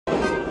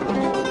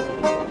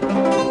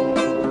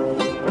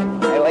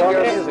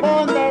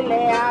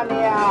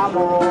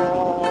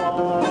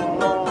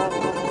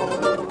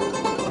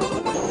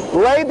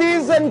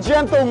and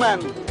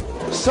gentlemen,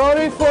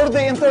 sorry for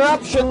the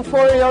interruption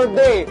for your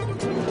day.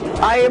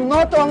 I am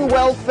not on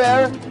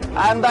welfare,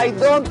 and I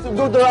don't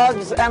do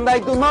drugs, and I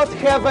do not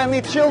have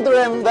any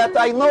children that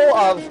I know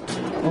of.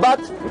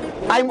 But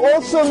I'm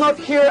also not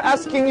here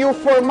asking you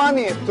for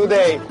money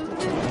today.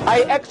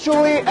 I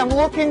actually am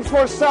looking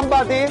for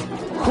somebody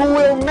who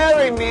will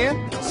marry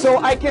me so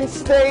I can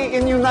stay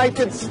in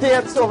United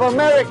States of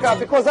America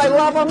because I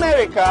love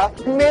America.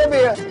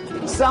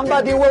 Maybe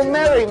somebody will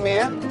marry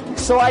me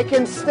so I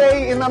can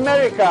stay in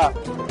America.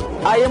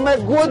 I am a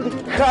good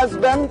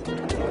husband.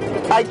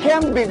 I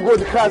can be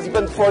good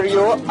husband for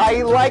you.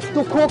 I like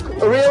to cook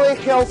really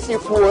healthy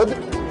food.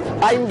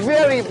 I'm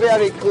very,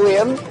 very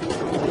clean.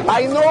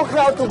 I know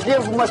how to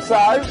give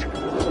massage.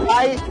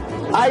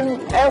 I'm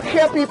a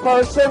happy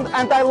person,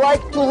 and I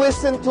like to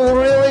listen to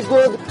really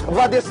good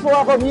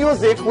Vladislava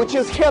music, which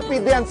is happy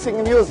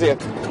dancing music.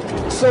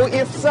 So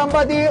if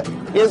somebody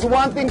is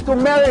wanting to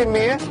marry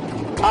me,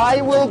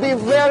 I will be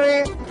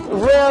very,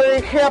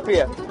 very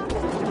happy.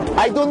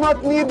 I do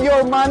not need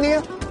your money.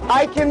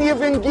 I can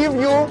even give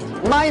you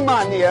my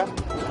money,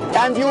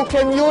 and you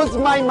can use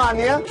my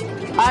money,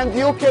 and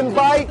you can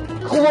buy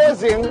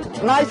clothing,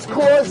 nice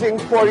clothing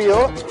for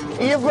you,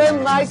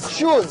 even nice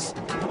shoes.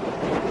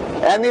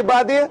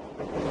 Anybody?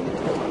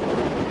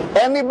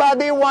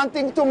 Anybody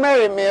wanting to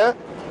marry me?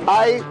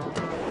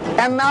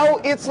 And now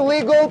it's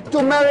legal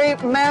to marry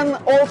men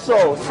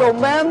also. So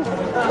men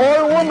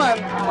or women.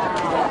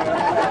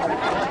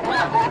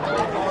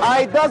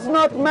 It does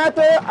not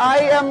matter.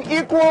 I am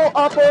equal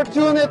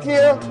opportunity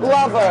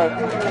lover.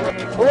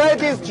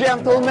 Ladies,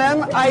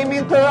 gentlemen, I'm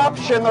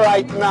interruption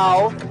right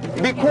now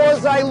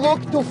because I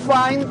look to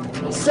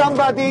find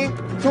somebody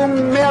to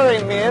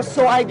marry me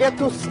so I get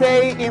to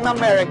stay in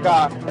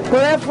America.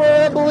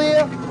 Preferably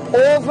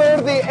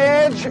over the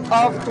age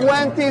of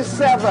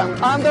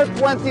 27. Under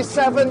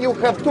 27, you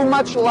have too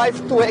much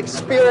life to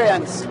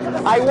experience.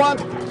 I want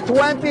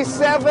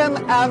 27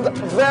 and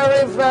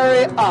very,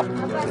 very up.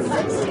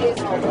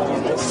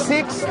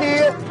 60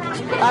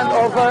 and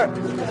over.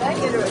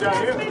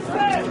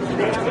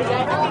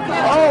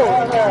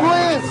 Oh,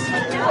 please.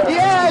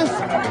 Yes,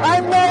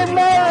 I may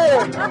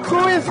marry.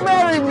 Who is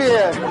marrying me?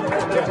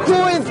 Who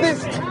is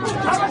this?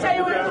 How much are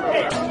you willing to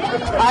pay?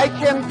 I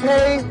can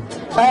pay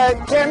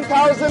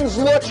 10,000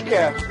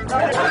 zlochke.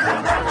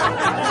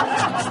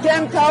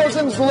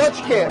 10,000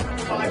 zlochke.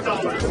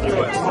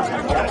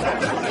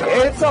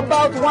 It's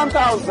about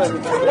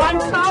 1,000.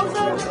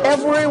 1,000?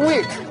 Every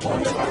week.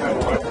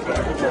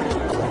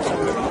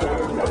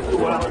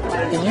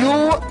 You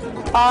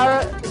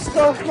are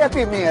so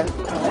happy, me.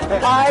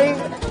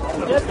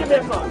 Just give me a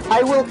phone.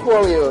 I will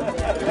call you.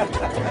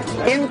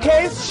 In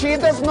case she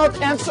does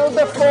not answer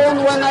the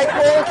phone when I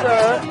call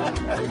her,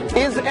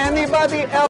 is anybody else